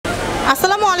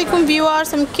আসসালামু আলাইকুম ভিউয়ার্স,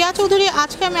 আমি কিয়া চৌধুরী।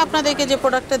 আজকে আমি আপনাদেরকে যে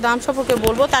প্রোডাক্টের দাম সম্পর্কে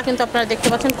বলবো তা কিন্তু আপনারা দেখতে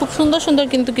পাচ্ছেন খুব সুন্দর সুন্দর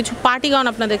কিন্তু কিছু পার্টি গাউন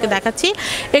আপনাদেরকে দেখাচ্ছি।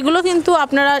 এগুলো কিন্তু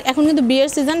আপনারা এখন কিন্তু বিয়ের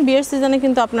সিজনে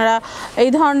কিন্তু আপনারা এই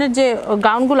ধরনের যে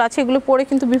গাউনগুলো আছে এগুলো পরে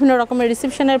কিন্তু বিভিন্ন রকমের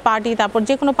রিসেপশনের পার্টি, তারপর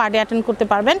যে কোনো পার্টি অ্যাটেন্ড করতে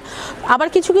পারবেন। আবার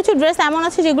কিছু কিছু ড্রেস এমন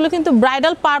আছে যেগুলো কিন্তু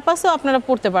ব্রাইডাল পারপাসেও আপনারা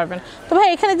পরতে পারবেন। তো ভাই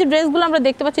এখানে যে ড্রেসগুলো আমরা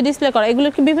দেখতে পাচ্ছি ডিসপ্লে করা, এগুলো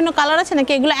কি বিভিন্ন কালার আছে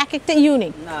নাকি এগুলো এক একটা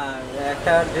ইউনিক? না,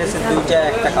 একটা ড্রেসের দুইটা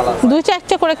কালার, দুইটা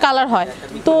একটা করে কালার হয়।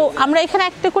 তো আমরা এখানে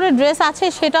একটা করে ড্রেস আছে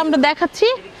সেটা আমরা দেখাচ্ছি,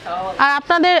 আর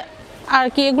আপনাদের আর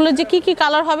কি এগুলো যে কি কি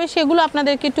কালার হবে সেগুলো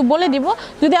আপনাদেরকে একটু বলে দিব।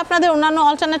 যদি আপনাদের অন্যান্য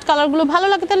অল্টারনেট কালারগুলো ভালো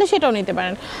লাগে তাহলে সেটাও নিতে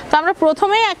পারেন। তো আমরা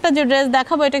প্রথমেই একটা যে ড্রেস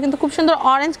দেখাবো এটা কিন্তু খুব সুন্দর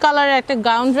অরেঞ্জ কালারের একটা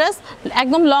গাউন ড্রেস,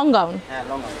 একদম লং গাউন।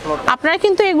 আপনারা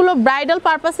কিন্তু এগুলো ব্রাইডাল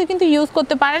পারপাসে কিন্তু ইউজ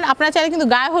করতে পারেন। আপনারা চাইলে কিন্তু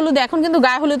গায়ে হলুদ, এখন কিন্তু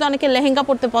গায়ে হলুদে অনেকে লেহেঙ্গা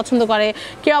পরতে পছন্দ করে,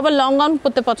 কেউ আবার লং গাউন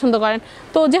পরতে পছন্দ করেন।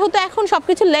 তো যেহেতু এখন সব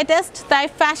কিছু লেটেস্ট, তাই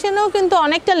ফ্যাশনেও কিন্তু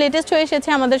অনেকটা লেটেস্ট হয়ে এসেছে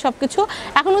আমাদের সব কিছু।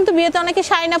 এখন কিন্তু বিয়েতে অনেকে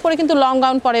শাড়ি না পরে কিন্তু লং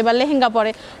গাউন পরে বা লেহেঙ্গা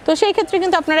পরে। তো সেই ক্ষেত্রে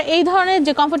কিন্তু আপনারা এই ধরনের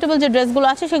যে কমফোর্টেবল যে ড্রেসগুলো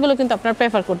আছে সেগুলো কিন্তু আপনারা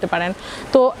প্রেফার করতে পারেন।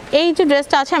 তো এই যে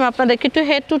ড্রেসটা আছে আমি আপনাদেরকে একটু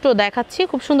হেড টু টো দেখাচ্ছি,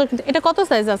 খুব সুন্দর। কিন্তু এটা কত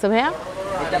সাইজ আছে ভাইয়া?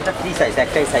 এটা একটা ফ্রি সাইজ,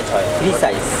 একটাই সাইজ হয়। ফ্রি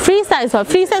সাইজ হয়।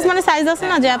 ফ্রি সাইজ মানে সাইজ আছে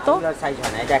না যে এত সাইজ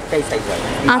হয় না, এটা একটাই সাইজ হয়।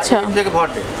 আচ্ছা,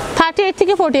 38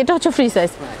 থেকে 40 এটা হচ্ছে ফ্রি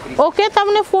সাইজ। ওকে, তার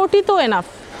মানে 40 তো এনাফ।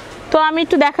 তো আমি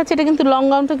একটু দেখাচ্ছি, এটা কিন্তু লং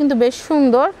গাউনটা কিন্তু বেশ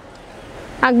সুন্দর,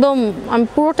 একদম আমি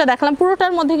পুরোটা দেখালাম।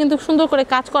 পুরোটার মধ্যে কিন্তু সুন্দর করে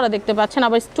কাজ করা দেখতে পাচ্ছেন,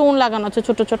 আবার স্টোন লাগানো আছে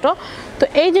ছোট ছোট। তো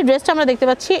এই যে ড্রেসটা আমরা দেখতে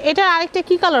পাচ্ছি, এটার আরেকটা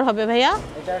কি কালার হবে ভাইয়া?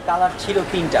 এটার কালার ছিল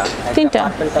তিনটা।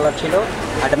 পার্পল কালার ছিল,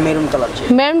 একটা মেরুন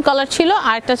কালার ছিল,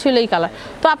 আর একটা ছিল এই কালার।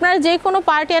 তো আপনারা যে কোনো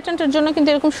পার্টি অ্যাটেন্ডের জন্য কিন্তু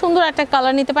এরকম সুন্দর একটা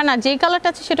কালার নিতে পারেন। আর যেই কালারটা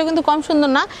আছে সেটা কিন্তু কম সুন্দর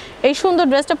না। এই সুন্দর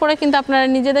ড্রেসটা পরে কিন্তু আপনারা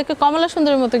নিজেদেরকে কমলা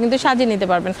সুন্দরের মতো কিন্তু সাজিয়ে নিতে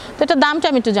পারবেন। তো এটা দামটা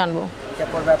আমি একটু জানবো। এটা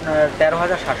পড়বে আপনার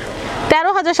 13,700।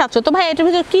 13,700। তো ভাই এটার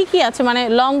ভিতরে কি কি আছে, মানে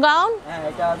লং গাউন,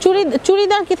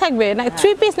 চুড়িদার কি থাকবে না,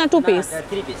 3 পিস না 2 পিস?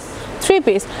 3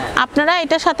 পিস। আপনারা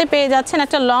এটার সাথে পেয়ে যাচ্ছেন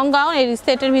একটা লং গাউন, এই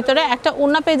সেটের ভিতরে একটা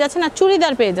ওড়না পেয়ে যাচ্ছেন, আর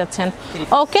চুড়িদার পেয়ে যাচ্ছেন।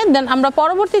 ওকে, দেন আমরা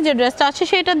পরবর্তী যে ড্রেসটা আছে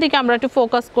সেটার দিকে আমরা একটু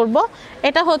ফোকাস করব।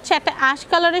 এটা হচ্ছে একটা অ্যাশ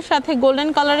কালারের সাথে গোল্ডেন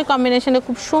কালারের কম্বিনেশনে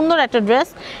খুব সুন্দর একটা ড্রেস।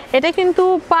 এটা কিন্তু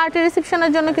পার্টি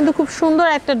রিসেপশনের জন্য কিন্তু খুব সুন্দর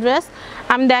একটা ড্রেস।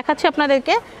 আমি দেখাচ্ছি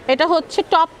আপনাদেরকে, এটা হচ্ছে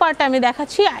টপ পার্ট আমি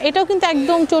দেখাচ্ছি। এটাও কিন্তু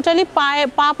একদম টোটালি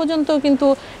পা পর্যন্ত কিন্তু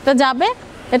এটা যাবে।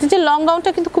 এটা যে লং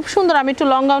গাউনটা কিন্তু খুব সুন্দর, আমি একটু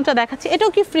লং গাউনটা দেখাচ্ছি। এটাও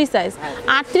কি ফ্রি সাইজ,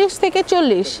 38 থেকে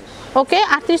 40। ওকে,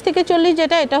 38 থেকে 40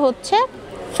 যেটা, এটা হচ্ছে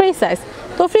ফ্রি সাইজ।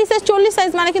 তো ফ্রি সাইজ 40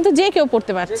 সাইজ মানে কিন্তু যে কেউ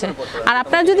পড়তে পারছে। আর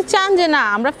আপনারা যদি চান যে না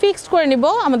আমরা ফিক্সড করে নিব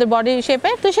আমাদের বডি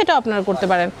শেপে, তো সেটাও আপনারা করতে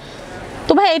পারেন।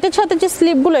 তো ভাই এটার সাথে যে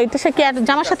স্লিপগুলো, এটা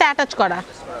জামার সাথে অ্যাটাচ করা,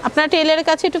 আপনারা টেইলারের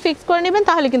কাছে একটু ফিক্স করে নেবেন,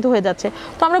 তাহলে কিন্তু হয়ে যাচ্ছে।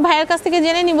 তো আমরা ভাইয়ের কাছ থেকে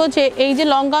জেনে নিব যে এই যে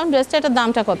লং গাউন ড্রেসটা, এটার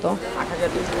দামটা কত?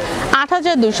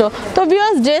 8,200। তো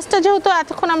ভিউয়ার্স, ড্রেসটা যেহেতু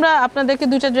এতক্ষণ আমরা আপনাদেরকে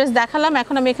দুইটা ড্রেস দেখালাম,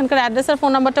 এখন আমি এখানকার অ্যাড্রেস আর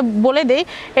ফোন নাম্বারটা বলে দেই।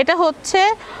 এটা হচ্ছে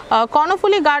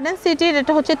কর্ণফুলী গার্ডেন সিটির,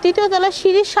 এটা হচ্ছে 3য় তলা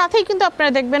সিঁড়ির সাথেই কিন্তু আপনারা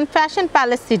দেখবেন ফ্যাশন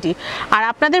প্যালেস সিটি। আর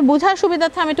আপনাদের বোঝার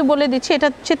সুবিধার্থে আমি একটু বলে দিচ্ছি, এটা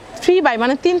হচ্ছে 3 বাই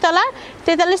মানে 3 তলার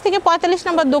 43 থেকে 45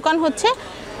 নম্বর দোকান হচ্ছে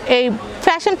এই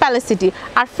ফ্যাশন প্যালেস সিটি।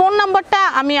 আর ফোন নাম্বারটা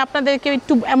আমি আপনাদেরকে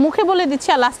একটু মুখে বলে দিচ্ছি,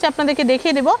 আর লাস্টে আপনাদেরকে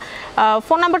দেখিয়ে দেবো।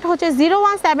 ফোন নাম্বারটা হচ্ছে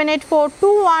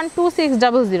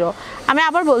 01784212600। আমি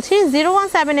আবার বলছি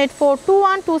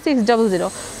 01784212600।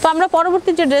 তো আমরা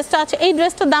পরবর্তী যে ড্রেসটা আছে, এই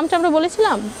ড্রেসটার দামটা আমরা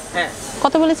বলেছিলাম,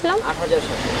 কত বলেছিলাম?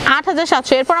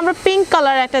 8,700। এরপর আমরা পিঙ্ক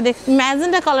কালার একটা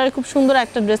ম্যাজেন্ডা কালারের খুব সুন্দর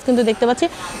একটা ড্রেস কিন্তু দেখতে পাচ্ছি।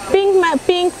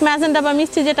 পিঙ্ক ম্যাজেন্ডা বা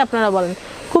মিষ্টি যেটা আপনারা বলেন,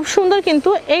 খুব সুন্দর। কিন্তু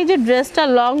এই যে ড্রেসটা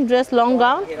লং ড্রেস, লং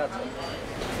গাউন,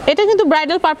 এটা কিন্তু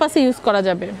ব্রাইডাল পারপাসে ইউজ করা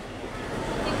যাবে।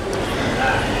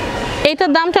 এইটার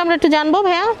দামটা আমরা একটু জানবো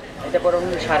ভাইয়া। এটা পড়বে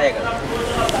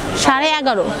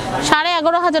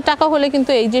 11,500 টাকা হলে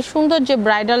কিন্তু এই যে সুন্দর যে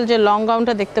ব্রাইডাল যে লং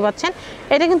গাউনটা দেখতে পাচ্ছেন,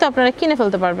 এটা কিন্তু আপনারা কিনে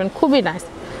ফেলতে পারবেন, খুবই নাইস।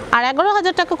 আর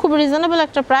 11,000 টাকা খুব রিজনেবল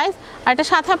একটা প্রাইস। আর এটার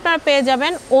সাথে আপনারা পেয়ে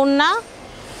যাবেন ওড়না,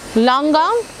 লং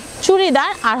গাউন,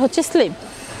 চুড়িদার, আর হচ্ছে স্লিভ,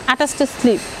 অ্যাটাচড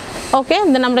স্লিভ। ওকে,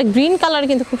 দেন আমরা গ্রিন কালার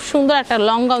কিন্তু খুব সুন্দর একটা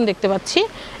লং গাউন দেখতে পাচ্ছি,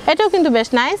 এটাও কিন্তু বেশ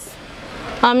নাইস।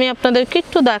 আমি আপনাদেরকে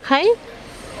একটু দেখাই,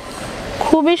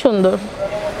 খুবই সুন্দর,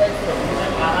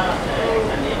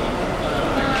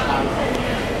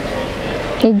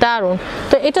 দারুণ।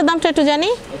 তো এটার দামটা একটু জানি।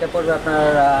 এটা পড়বে আপনার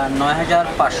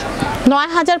 9,500।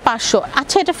 9,500।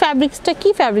 আচ্ছা, এটা ফ্যাব্রিক্সটা কি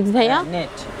ফ্যাব্রিক্স ভাইয়া?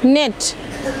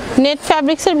 নেট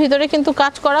ফ্যাব্রিক্সের ভিতরে কিন্তু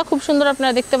কাজ করা, খুব সুন্দর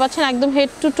আপনারা দেখতে পাচ্ছেন, একদম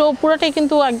হেড টু টো পুরোটাই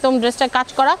কিন্তু একদম ড্রেসটা কাজ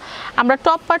করা। আমরা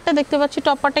টপ পার্টটা দেখতে পাচ্ছি,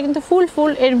 টপ পার্টটা কিন্তু ফুল,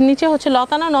 এর নিচে হচ্ছে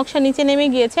লতানো নকশা নিচে নেমে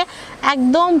গিয়েছে,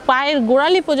 একদম পায়ের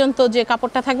গোড়ালি পর্যন্ত যে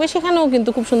কাপড়টা থাকবে সেখানেও কিন্তু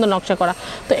খুব সুন্দর নকশা করা।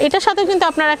 তো এটার সাথে কিন্তু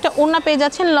আপনারা একটা ওড়না পেয়ে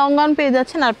যাচ্ছেন, লং গাউন পেয়ে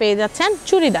যাচ্ছেন, আর পেয়ে যাচ্ছেন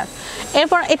চুড়িদার।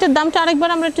 এরপর এটার দামটা আরেকবার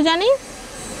আমরা একটু জানি।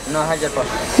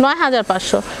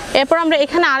 9500। এরপর আমরা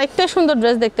এখানে আরেকটা সুন্দর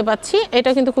ড্রেস দেখতে পাচ্ছি, এটা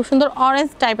কিন্তু খুব সুন্দর অরেঞ্জ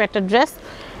টাইপ একটা ড্রেস।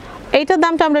 এইটার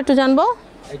দামটা আমরা একটু জানবো।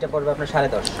 এটা পড়বে আপনার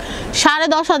 10.5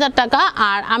 10,500 টাকা।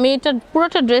 আর আমি এটা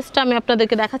পুরোটা ড্রেসটা আমি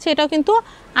আপনাদেরকে দেখাচ্ছি, এটাও কিন্তু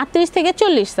 38 থেকে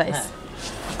 40 সাইজ।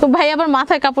 খুব ভাই আবার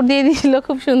মাথায় কাপড় দিয়ে দিয়েছিল,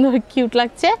 খুব সুন্দর কিউট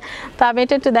লাগছে। তো আমি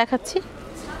এটা একটু দেখাচ্ছি,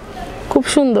 খুব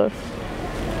সুন্দর।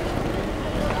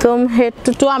 তো হেড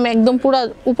টু টো আমি একদম পুরো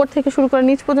উপর থেকে শুরু করে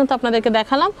নিচ পর্যন্ত আপনাদেরকে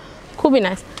দেখালাম, খুবই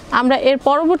নাইস। আমরা এর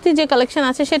পরবর্তী যে কালেকশন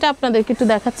আছে সেটা আপনাদেরকে একটু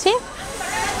দেখাচ্ছি।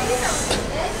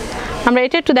 আমরা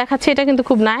এটা একটু দেখাচ্ছি, এটা কিন্তু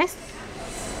খুব নাইস।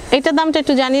 এটার দামটা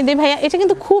একটু জানিয়ে দিই ভাইয়া। এটা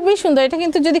কিন্তু খুবই সুন্দর। এটা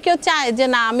কিন্তু যদি কেউ চায় যে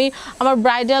না আমি আমার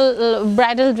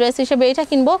ব্রাইডাল ড্রেস হিসেবে এটা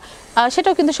কিনবো,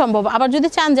 সেটাও কিন্তু সম্ভব। আবার যদি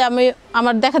চান যে আমি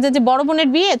আমার দেখা যায় যে বড় বোনের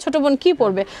বিয়ে, ছোট বোন কি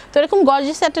পরবে, তো এরকম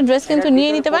গর্জিয়াস একটা ড্রেস কিন্তু নিয়ে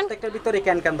নিতে পারেন। প্রত্যেকটার ভিতরে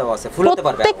ক্যান দেওয়া আছে, ফুলতে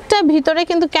পারবে। প্রত্যেকটা ভিতরে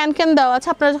কিন্তু ক্যান দেওয়া আছে।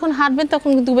 আপনারা যখন হাঁটবেন তখন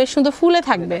কিন্তু বেশ সুন্দর ফুলে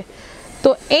থাকবে। তো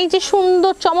এই যে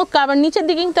সুন্দর চমৎকার, আবার নিচের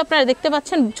দিকে কিন্তু আপনারা দেখতে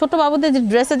পাচ্ছেন ছোট বাবুদের যে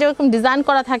ড্রেসে যেরকম ডিজাইন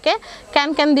করা থাকে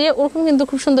ক্যান দিয়ে, ওরকম কিন্তু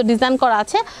খুব সুন্দর ডিজাইন করা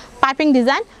আছে, পাইপিং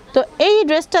ডিজাইন। তো এই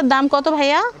ড্রেসটার দাম কত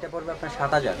ভাইয়া? এটা পড়বে আপনার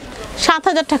 7000।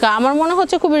 7000 টাকা। আমার মনে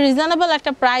হচ্ছে খুবই রিজনেবল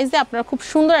একটা প্রাইসে আপনারা খুব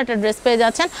সুন্দর একটা ড্রেস পেয়ে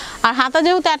যাচ্ছেন। আর হাতা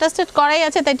যেহেতু অ্যাটাস্টেড করাই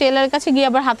আছে, তাই টেলারের কাছে গিয়ে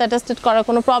আবার হাতা অ্যাটাস্টেড করার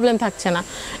কোনো প্রবলেম থাকছে না।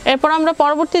 এরপর আমরা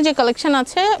পরবর্তী যে কালেকশন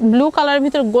আছে, ব্লু কালারের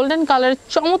ভিতরে গোল্ডেন কালারের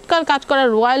চমৎকার কাজ করা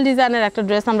রয়্যাল ডিজাইনের একটা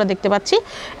ড্রেস আমরা দেখতে পাচ্ছি।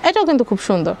 এটাও কিন্তু খুব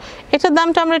সুন্দর। এটার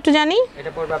দামটা আমরা একটু জানি।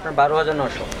 এটা পড়বে আপনার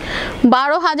 12900।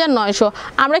 12900।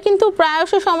 আমরা কিন্তু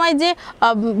প্রায়শ সময় যে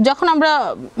যখন আমরা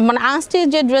মানে আনস্টিচ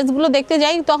যে ড্রেসগুলো দেখতে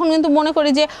যাই, তখন কিন্তু মনে করি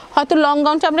যে হয়তো লং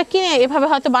গাউনটা আমরা কিনে এভাবে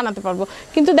হয়তো বানাতে পারবো,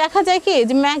 কিন্তু দেখা যায় কি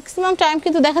যে ম্যাক্সিমাম টাইম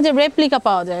কিন্তু দেখা যায় রেপ্লিকা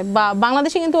পাওয়া যায়। বা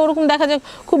বাংলাদেশে কিন্তু ওরকম দেখা যায়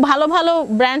খুব ভালো ভালো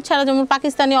ব্র্যান্ড ছাড়া, যেমন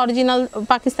পাকিস্তানি অরিজিনাল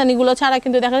পাকিস্তানিগুলো ছাড়া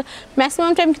কিন্তু দেখা যায়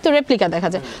ম্যাক্সিমাম টাইম কিন্তু রেপ্লিকা দেখা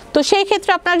যায়। তো সেই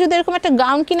ক্ষেত্রে আপনারা যদি এরকম একটা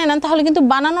গাউন কিনে নেন, তাহলে কিন্তু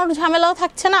বানানোর ঝামেলাও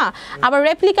থাকছে না, আবার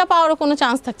রেপ্লিকা পাওয়ারও কোনো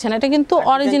চান্স থাকছে না। এটা কিন্তু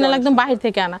অরিজিনাল একদম বাহির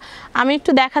থেকে আনা। আমি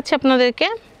একটু দেখাচ্ছি আপনাদেরকে,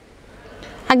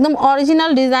 একদম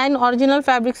অরিজিনাল ডিজাইন, অরিজিনাল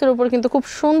ফ্যাব্রিক্সের উপর কিন্তু খুব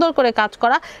সুন্দর করে কাজ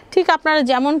করা, ঠিক আপনারা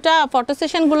যেমনটা ফটো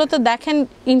সেশনগুলোতে দেখেন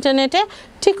ইন্টারনেটে,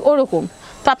 ঠিক ওরকম।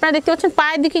 তো আপনারা দেখতে পাচ্ছেন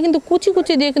পায়ের দিকে কিন্তু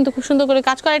কুচি দিয়ে কিন্তু খুব সুন্দর করে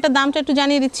কাজ করা। এটার দামটা একটু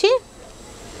জানিয়ে দিচ্ছি।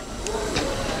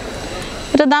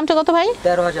 এটার দামটা কত ভাই?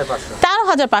 13500।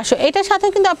 13500। এটার সাথে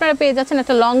কিন্তু আপনারা পেয়ে যাচ্ছেন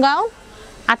একটা লং গাউন,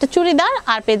 একটা চুড়িদার,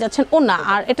 আর পেয়ে যাচ্ছেন ওড়না।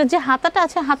 আর এটা যে হাতাটা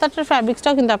আছে, হাতাটার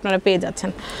ফ্যাব্রিক্সটাও কিন্তু আপনারা পেয়ে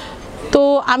যাচ্ছেন। তো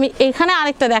আমি এখানে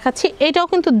আরেকটা দেখাচ্ছি, এটাও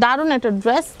কিন্তু দারুণ একটা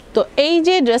ড্রেস। তো এই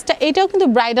যে ড্রেসটা, এটাও কিন্তু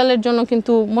ব্রাইডালের জন্য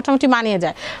কিন্তু মোটামুটি মানিয়ে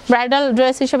যায়, ব্রাইডাল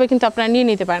ড্রেস হিসেবে কিন্তু আপনারা নিয়ে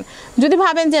নিতে পারেন। যদি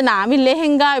ভাবেন যে না আমি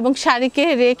লেহেঙ্গা এবং শাড়িকে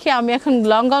রেখে আমি এখন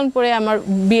লং গাউন পরে আমার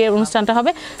বিয়ের অনুষ্ঠানটা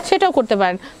হবে, সেটাও করতে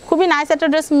পারেন। খুবই নাইস একটা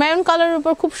ড্রেস, মেরুন কালারের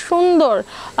উপর খুব সুন্দর।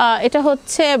 এটা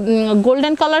হচ্ছে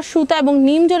গোল্ডেন কালার সুতা এবং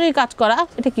নিম জরির কাজ করা।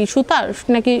 এটা কি সুতার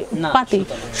নাকি পাতি?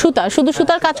 সুতা, শুধু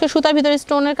সুতার কাজ করে, সুতার ভিতরে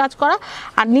স্টোনের কাজ করা।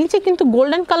 আর নিচে কিন্তু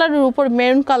গোল্ডেন কালারের উপর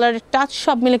মেরুন কালারের টাচ,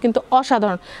 সব মিলে কিন্তু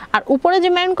অসাধারণ। আর উপরে যে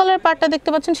মেরুন কালারের পার্টটা দেখতে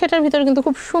পাচ্ছেন, সেটার ভিতরে কিন্তু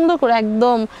খুব সুন্দর করে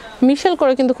একদম মিশেল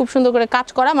করে কিন্তু খুব সুন্দর করে কাজ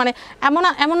করা। মানে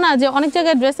এমন না যে অনেক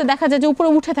জায়গায় ড্রেসে দেখা যায় যে উপরে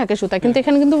উঠে থাকে সুতা, কিন্তু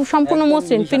এখানে কিন্তু সম্পূর্ণ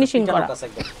মসৃণ ফিনিশিং করা।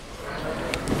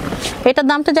 এটার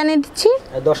দামটা জানিয়ে দিচ্ছি,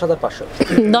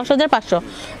 10500।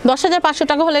 10500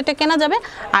 টাকা হলে এটা কেনা যাবে।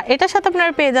 আর এটার সাথে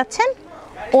আপনারা পেয়ে যাচ্ছেন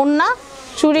ওড়না,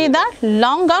 চুড়িদার,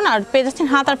 লং গাউন, আর পেয়ে যাচ্ছেন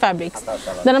হাতার ফ্যাব্রিক্স।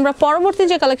 দেন আমরা পরবর্তী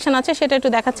যে কালেকশন আছে সেটা একটু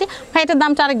দেখাচ্ছি। ভাই এটার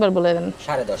দামটা আরেকবার বলে দেন।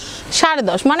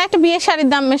 10.5। মানে একটা বিয়ের শাড়ির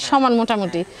দামের সমান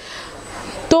মোটামুটি।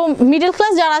 তো মিডল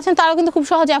ক্লাস যারা আছেন তারাও কিন্তু খুব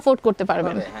সহজে অ্যাফোর্ড করতে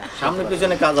পারবেন। সামনে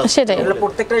পিছনে কাজ আছে, সেটাই, এগুলো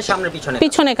প্রত্যেকটাই সামনে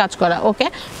পিছনে কাজ করা। ওকে,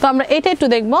 তো আমরা এটা একটু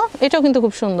দেখবো। এটাও কিন্তু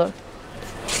খুব সুন্দর।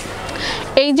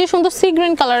 এই যে সুন্দর সি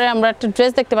গ্রিন কালারের আমরা একটা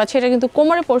ড্রেস দেখতে পাচ্ছি, এটা কিন্তু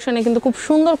কোমরের পোর্শনে কিন্তু খুব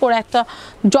সুন্দর করে একটা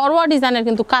জড়োয়া ডিজাইনের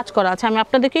কিন্তু কাজ করা আছে। আমি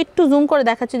আপনাদেরকে একটু জুম করে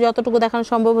দেখাচ্ছি যতটুকু দেখানো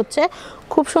সম্ভব হচ্ছে,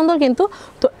 খুব সুন্দর কিন্তু।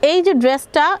 তো এই যে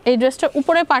ড্রেসটা, এই ড্রেসটার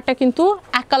উপরের পার্টটা কিন্তু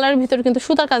এক কালারের ভিতরে কিন্তু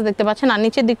সুতার কাজ দেখতে পাচ্ছেন, আর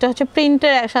নিচের দিকটা হচ্ছে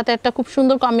প্রিন্টের সাথে একটা খুব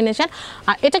সুন্দর কম্বিনেশন।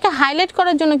 আর এটাকে হাইলাইট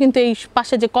করার জন্য কিন্তু এই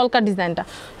পাশে যে কলকা ডিজাইনটা,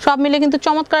 সব মিলে কিন্তু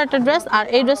চমৎকার একটা ড্রেস। আর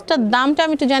এই ড্রেসটার দামটা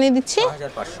আমি একটু জানিয়ে দিচ্ছি,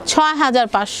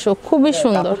 6500। খুবই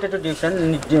সুন্দর,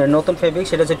 নতুন ফেব্রিক,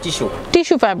 সেটা হচ্ছে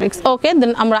টিস্যু ফ্যাব্রিক্স। ওকে,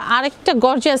 দেন আমরা আরেকটা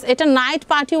গর্জিয়াস, এটা নাইট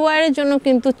পার্টি ওয়্যারের জন্য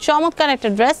কিন্তু চমৎকার একটা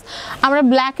ড্রেস। আমরা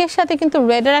ব্ল্যাকের সাথে কিন্তু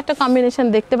রেডের একটা কম্বিনেশন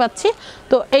দেখতে পাচ্ছি।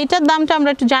 তো এইটার দামটা আমরা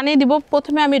একটু জানিয়ে দিব।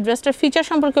 প্রথমে আমি ড্রেসটার ফিচার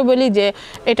সম্পর্কে বলি যে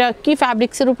এটা কি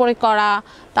ফ্যাব্রিক্সের উপরে করা,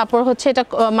 তারপর হচ্ছে এটা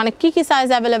মানে কি সাইজ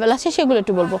অ্যাভেলেবেল আছে সেগুলো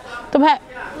একটু বলবো। তো ভাই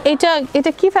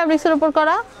এটা কি ফ্যাব্রিক্সের উপর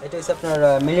করা? এটা হচ্ছে আপনার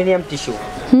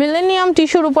মিলেনিয়াম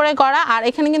টিস্যুর উপরে করা। আর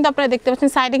এখানে কিন্তু আপনারা দেখতে পাচ্ছেন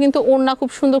সাইডে কিন্তু ওড়না খুব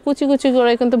সুন্দর কুচি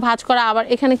করে কিন্তু ভাঁজ করা। আবার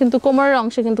এখানে কিন্তু কোমরের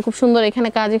অংশে কিন্তু খুব সুন্দর এখানে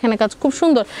কাজ খুব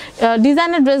সুন্দর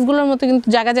ডিজাইনের ড্রেসগুলোর মতো কিন্তু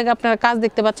জায়গা আপনারা কাজ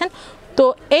দেখতে পাচ্ছেন। তো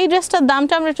এই ড্রেসটার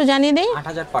দামটা আমরা একটু জানিয়ে দিই।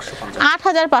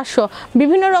 8500।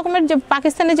 বিভিন্ন রকমের যে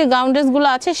পাকিস্তানি যে গাউন ড্রেসগুলো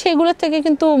আছে সেগুলোর থেকে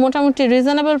কিন্তু মোটামুটি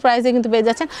রিজনেবল প্রাইসে কিন্তু পেয়ে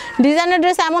যাচ্ছেন। ডিজাইনার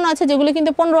ড্রেস এমন আছে যেগুলো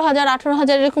কিন্তু 15000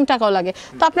 18000 এরকম টাকাও লাগে,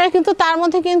 তো আপনারা কিন্তু তার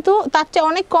মধ্যে কিন্তু তার চেয়ে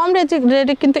অনেক কম রেটে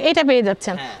কিন্তু এটা পেয়ে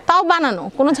যাচ্ছেন, তাও বানানো,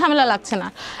 কোনো ঝামেলা লাগছে না।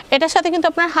 এটার সাথে কিন্তু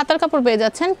আপনার হাতার কাপড় পেয়ে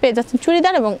যাচ্ছেন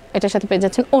চুড়িদার, এবং এটার সাথে পেয়ে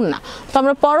যাচ্ছেন ওড়না। তো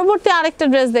আমরা পরবর্তী আরেকটা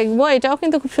ড্রেস দেখবো, এটাও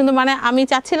কিন্তু খুব সুন্দর। মানে আমি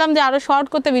চাচ্ছিলাম যে আরো শর্ট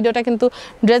করতে ভিডিওটা, কিন্তু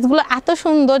ড্রেসগুলো এত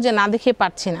সুন্দর যে না দেখিয়ে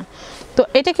পারছি না। তো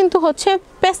এটা কিন্তু হচ্ছে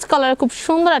পেস্ট কালার, খুব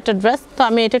সুন্দর একটা ড্রেস। তো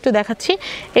আমি এটা একটু দেখাচ্ছি।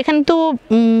 এখানে তো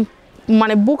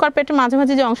মানে বুক আর পেটের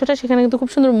মাঝামাঝি যে অংশটা, সেখানে কিন্তু খুব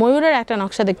সুন্দর ময়ূরের একটা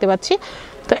নকশা দেখতে পাচ্ছি।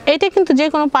 তো এটা কিন্তু যে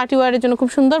কোনো পার্টি ওয়ারের জন্য খুব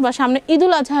সুন্দর, বা সামনে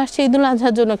ঈদুল আজহা আসছে, ঈদুল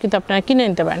আজহার জন্য কিন্তু আপনারা কিনে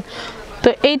নিতে পারেন। তো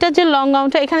এইটা যে লং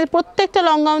গাউনটা, এখানে প্রত্যেকটা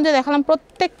লং গাউন যে দেখালাম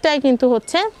প্রত্যেকটাই কিন্তু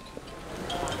হচ্ছে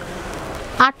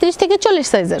 38 থেকে 40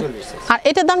 সাইজের। আর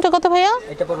এটার দামটা কত ভাইয়া?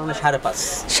 এটা পড়বে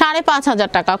 5500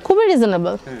 টাকা, খুবই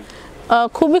রিজনেবল,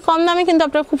 খুবই কম দামে কিন্তু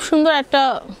আপনারা খুব সুন্দর একটা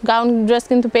গাউন ড্রেস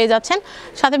কিন্তু পেয়ে যাচ্ছেন।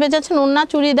 সাথে পেয়ে যাচ্ছেন ওড়না,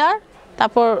 চুড়িদার,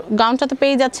 তারপর গাউনটা তো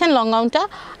পেয়ে যাচ্ছেন লং গাউনটা,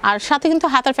 আর সাথে কিন্তু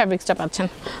হাতার ফ্যাব্রিক্সটা পাচ্ছেন।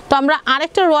 তো আমরা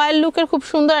আরেকটা রয়্যাল লুকের খুব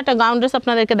সুন্দর একটা গাউন ড্রেস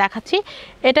আপনাদেরকে দেখাচ্ছি।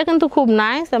 এটা কিন্তু খুব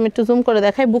নাইস, আমি একটু জুম করে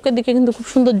দেখাই। বুকের দিকে কিন্তু খুব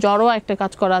সুন্দর জড়োয়া একটা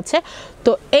কাজ করা আছে।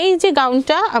 তো এই যে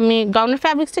গাউনটা, আমি গাউনের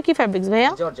ফ্যাব্রিক্সটা কি ফ্যাব্রিক্স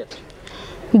ভাইয়া?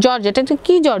 জর্জেট। এটা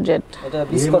কি জর্জেট? এটা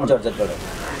বিস্কুট জর্জেট বলে,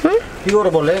 পিওর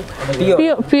বলে,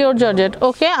 পিওর জর্জেট।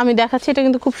 ওকে, আমি দেখাচ্ছি। এটা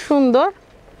কিন্তু খুব সুন্দর।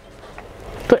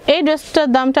 তো এই ড্রেসটার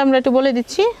দামটা আমরা একটু বলে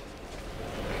দিচ্ছি।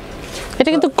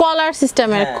 এটা কিন্তু কলার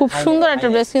সিস্টেমের খুব সুন্দর একটা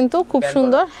ড্রেস, কিন্তু খুব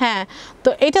সুন্দর। হ্যাঁ, তো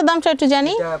এইটার দামটা একটু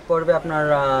জানি। এটা পড়বে আপনার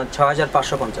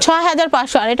 6550।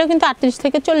 6500। আর এটা কিন্তু 38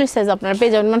 থেকে 40 সাইজ আপনারা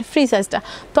পেয়ে যাবেন, মানে ফ্রি সাইজটা।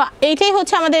 তো এইটাই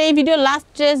হচ্ছে আমাদের এই ভিডিও লাস্ট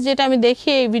ড্রেস, যেটা আমি দেখি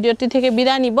এই ভিডিওটি থেকে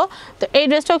বিদায় নিব। তো এই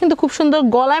ড্রেসটাও কিন্তু খুব সুন্দর,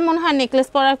 গলায় মনে হয় নেকলেস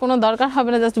পরার কোনো দরকার হবে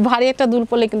না, জাস্ট ভারী একটা দুল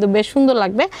পরলে কিন্তু বেশ সুন্দর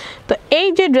লাগবে। তো এই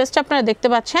যে ড্রেসটা আপনারা দেখতে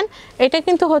পাচ্ছেন, এটা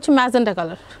কিন্তু হচ্ছে ম্যাজেন্টা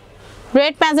কালার,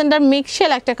 রেড ম্যাজেন্ডার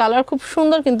মিক্সেল একটা কালার, খুব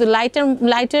সুন্দর। কিন্তু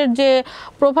লাইটের যে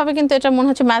প্রভাবে কিন্তু এটা মনে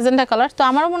হচ্ছে ম্যাজেন্ডা কালার, তো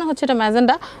আমারও মনে হচ্ছে এটা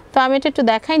ম্যাজেন্ডা। তো আমি এটা একটু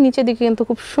দেখাই, নিচের দিকে কিন্তু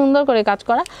খুব সুন্দর করে কাজ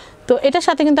করা। তো এটার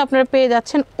সাথে কিন্তু আপনারা পেয়ে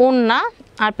যাচ্ছেন ওড়না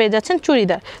আর পেয়ে যাচ্ছেন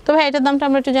চুড়িদার। তো ভাই এটার দামটা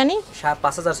আমরা একটু জানি।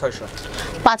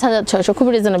 5600, খুব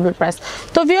রিজনেবল প্রাইস।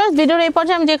 তো ভিউয়ার্স, ভিডিওর এই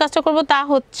পর্যায়ে আমি যে কাজটা করবো তা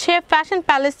হচ্ছে ফ্যাশন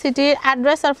প্যালেস সিটির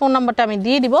অ্যাড্রেস আর ফোন নাম্বারটা আমি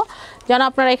দিয়ে দিব, যেন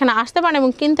আপনারা এখানে আসতে পারেন এবং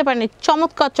কিনতে পারেন এই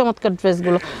চমৎকার চমৎকার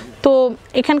ড্রেসগুলো। তো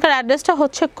এখানকার অ্যাড্রেসটা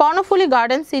হচ্ছে কর্ণফুলি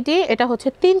গার্ডেন সিটি, এটা হচ্ছে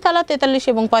 3 তলা 43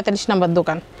 এবং 45 নাম্বার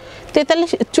দোকান। 43,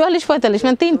 44, 45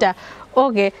 মানে 3টা।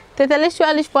 ওকে, 43,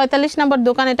 44, 45 নাম্বার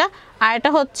দোকান এটা। আর এটা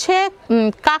হচ্ছে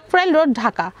কাকরাইল রোড,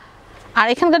 ঢাকা। আর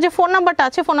এখানকার যে ফোন নাম্বারটা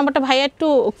আছে, ফোন নাম্বারটা ভাইয়া একটু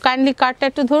কাইন্ডলি কার্ডটা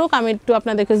একটু ধরুক, আমি একটু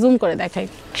আপনাদেরকে জুম করে দেখাই।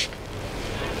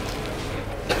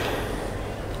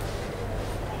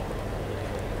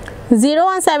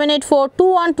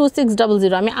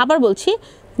 01784212600। আমি আবার বলছি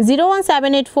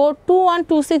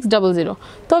 01784212600।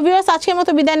 তো ভিউয়ার্স, আজকের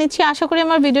মতো বিদায় নিচ্ছি। আশা করি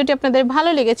আমার ভিডিওটি আপনাদের ভালো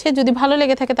লেগেছে। যদি ভালো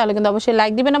লেগে থাকে তাহলে কিন্তু অবশ্যই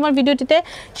লাইক দিবেন আমার ভিডিওটিতে,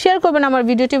 শেয়ার করবেন আমার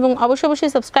ভিডিওটি, এবং অবশ্যই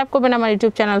সাবস্ক্রাইব করবেন আমার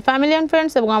YouTube channel family and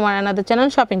friends, এবং আমার আনাদার চ্যানেল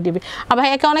শপিং টিভি। আর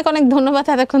ভাইয়াকে অনেক অনেক ধন্যবাদ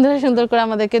এতক্ষণ ধরে সুন্দর করে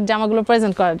আমাদেরকে জামাগুলো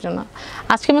প্রেজেন্ট করার জন্য।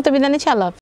 আজকের মতো বিদায় নিচ্ছি। আল্লাহ হাফেজ।